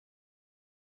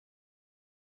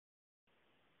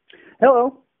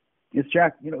Hello, it's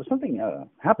Jack. Something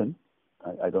happened.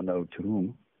 I don't know to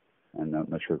whom, and I'm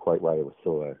not sure quite why it was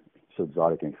so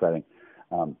exotic and exciting.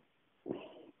 Um,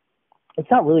 it's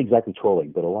not really exactly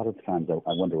trolling, but a lot of times I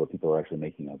wonder what people are actually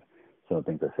making of some of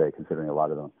the things I say, considering a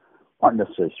lot of them aren't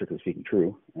necessarily strictly speaking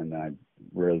true, and I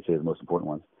rarely say the most important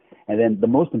ones. And then the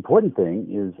most important thing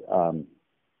is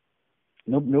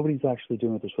nobody's actually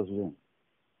doing what they're supposed to be doing.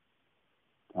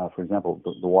 For example,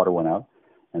 the water went out,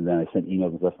 and then I sent emails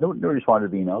and stuff. Nobody responded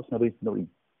to the emails. Nobody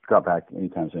got back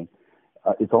anytime soon.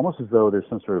 It's almost as though there's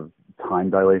some sort of time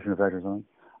dilation effect or something.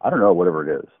 I don't know, whatever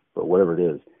it is, but whatever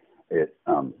it is, it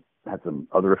had some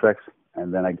other effects.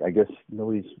 And then I guess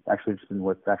nobody's actually interested in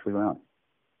what's actually going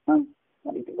on.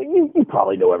 Well, you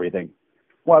probably know everything.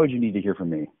 Why would you need to hear from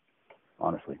me,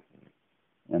 honestly?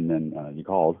 And then you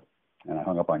called, and I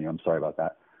hung up on you. I'm sorry about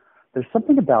that. There's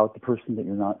something about the person that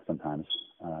you're not sometimes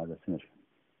that's an issue.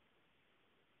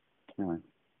 Anyway,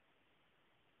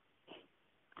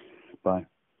 bye.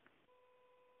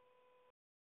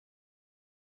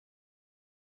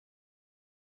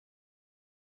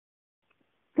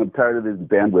 I'm tired of this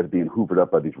bandwidth being hoovered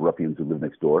up by these ruffians who live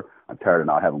next door. I'm tired of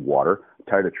not having water. I'm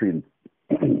tired of treating.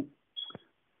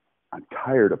 I'm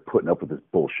tired of putting up with this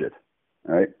bullshit.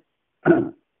 All right.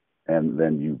 And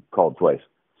then you called twice,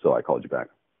 so I called you back.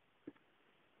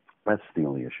 That's the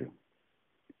only issue.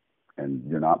 And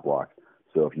you're not blocked.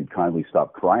 So if you'd kindly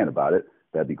stop crying about it,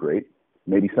 that'd be great.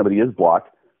 Maybe somebody is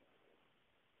blocked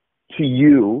to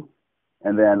you,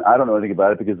 and then I don't know anything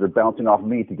about it because they're bouncing off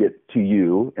me to get to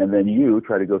you, and then you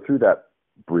try to go through that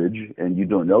bridge, and you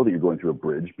don't know that you're going through a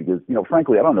bridge because,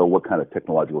 frankly, I don't know what kind of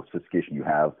technological sophistication you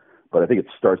have, but I think it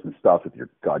starts and stops with your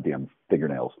goddamn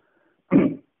fingernails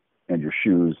and your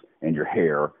shoes and your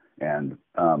hair, and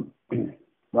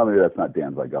well, maybe that's not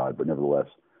damned by God, but nevertheless,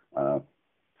 I'm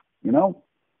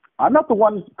not the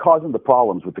one causing the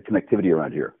problems with the connectivity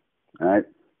around here. All right?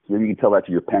 So maybe you can tell that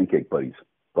to your pancake buddies.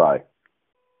 Bye.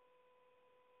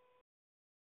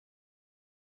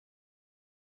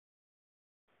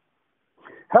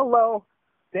 Hello,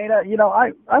 Dana.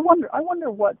 I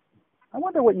wonder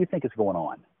what you think is going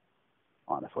on.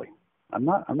 Honestly, I'm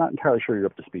not entirely sure you're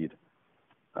up to speed.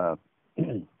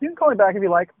 You can call me back if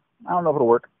you like. I don't know if it'll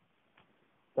work.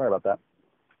 Sorry about that.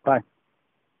 Bye.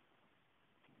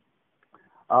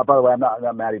 By the way, I'm not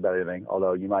mad about anything,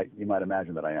 although you might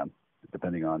imagine that I am,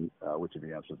 depending on which of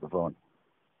you answers the phone.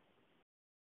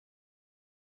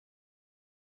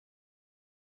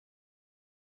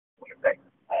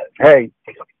 Hey,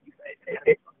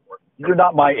 you're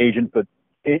not my agent, but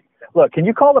look, can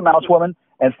you call the mouse woman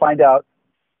and find out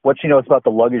what she knows about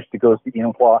the luggage that goes to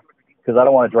Enumclaw? Because I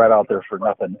don't want to drive out there for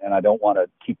nothing, and I don't want to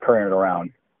keep carrying it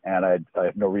around, and I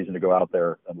have no reason to go out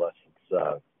there unless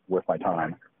it's worth my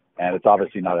time. And it's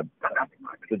obviously not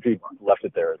the dude left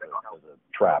it there as a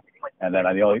trap. And then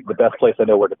the best place I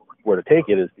know where to take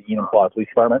it is the Enumclaw Police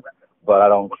Department, but I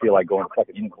don't feel like going to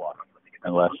fucking Enumclaw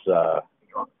unless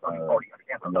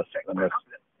unless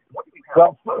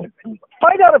well,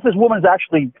 find out if this woman's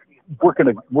actually working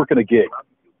a gig,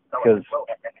 because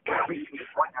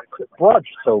broads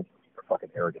are so fucking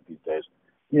arrogant these days.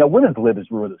 Women's lib has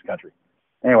ruined this country.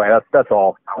 Anyway, that's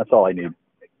all. That's all I need.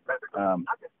 Um,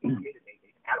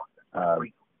 uh,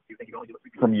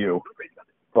 from you.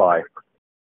 Bye.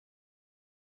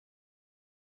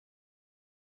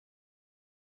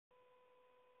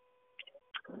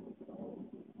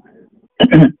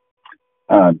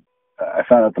 I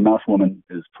found out the mouse woman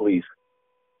is police,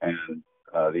 and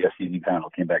the STD panel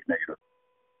came back negative.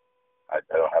 I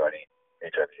don't have any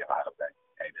HIV. I don't have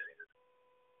any diseases.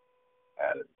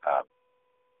 And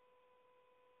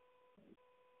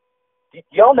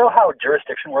y'all know how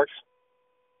jurisdiction works?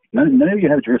 None of you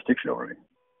have jurisdiction over me.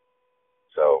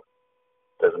 So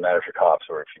it doesn't matter if you're cops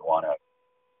or if you want to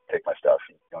take my stuff,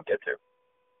 you don't get to.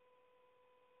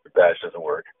 Your badge doesn't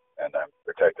work, and I'm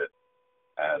protected.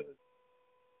 And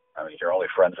you're only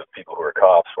friends with people who are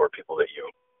cops or people that you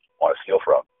want to steal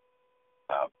from.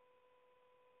 Um,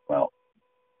 well,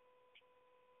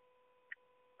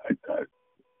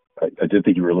 I did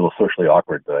think you were a little socially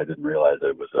awkward, but I didn't realize that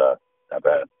it was that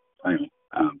bad. Anyway,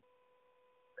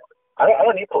 I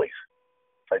don't need police.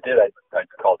 If I did, I'd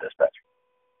call dispatch.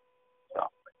 So,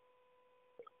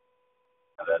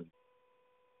 and then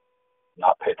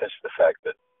not pay attention to the fact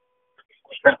that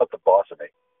you're not the boss of me.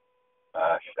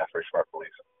 You're not very smart police.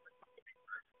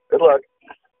 Good luck.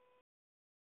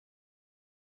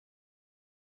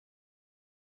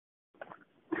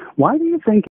 Why do you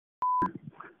think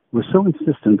was so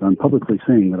insistent on publicly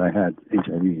saying that I had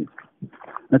HIV?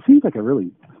 That seems like a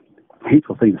really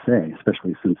hateful thing to say,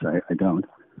 especially since I don't.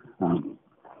 Do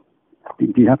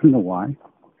you happen to know why?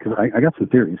 because I got some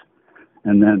theories.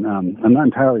 And then I'm not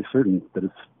entirely certain that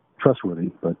it's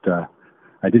trustworthy, but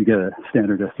I did get a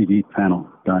standard STD panel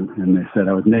done, and they said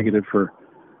I was negative for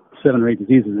 7 or 8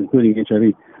 diseases, including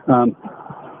HIV. I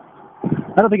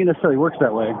don't think it necessarily works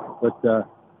that way, but the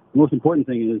most important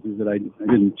thing is that I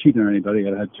didn't cheat on anybody.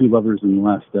 I had 2 lovers in the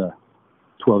last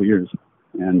 12 years,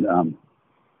 and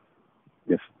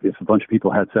if a bunch of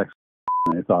people had sex,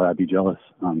 I thought I'd be jealous.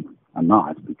 I'm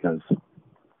not, because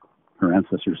her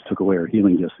ancestors took away her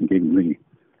healing gifts and gave me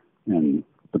and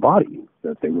the body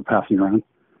that they were passing around.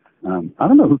 I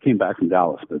don't know who came back from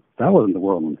Dallas, but that wasn't the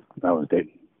world that I was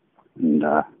dating. And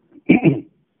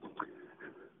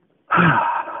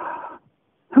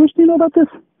how much do you know about this?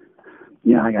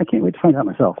 Yeah, I can't wait to find out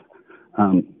myself.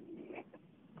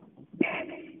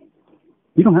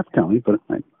 You don't have to tell me, but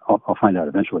I'll find out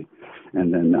eventually.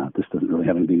 And then this doesn't really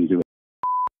have anything to do with it.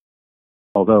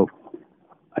 Although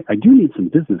I do need some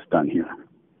business done here.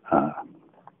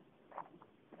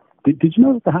 Did you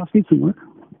know that the house needs some work?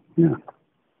 Yeah.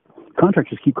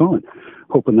 Contractors keep calling,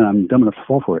 hoping that I'm dumb enough to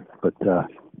fall for it. But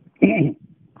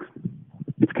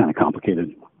it's kind of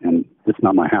complicated, and it's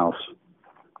not my house.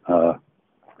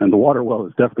 And the water well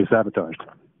is definitely sabotaged.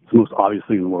 It's the most obvious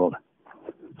thing in the world.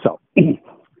 So,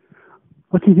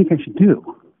 what do you think I should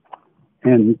do?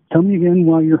 And tell me again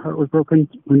why your heart was broken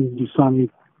when you saw me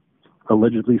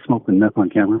allegedly smoking meth on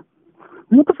camera. I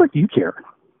mean, what the fuck do you care?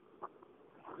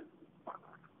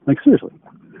 Like, seriously.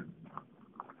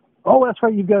 Oh, that's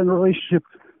right, you've got a relationship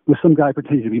with some guy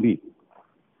pretending to be me.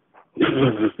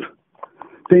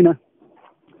 Dana,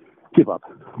 give up.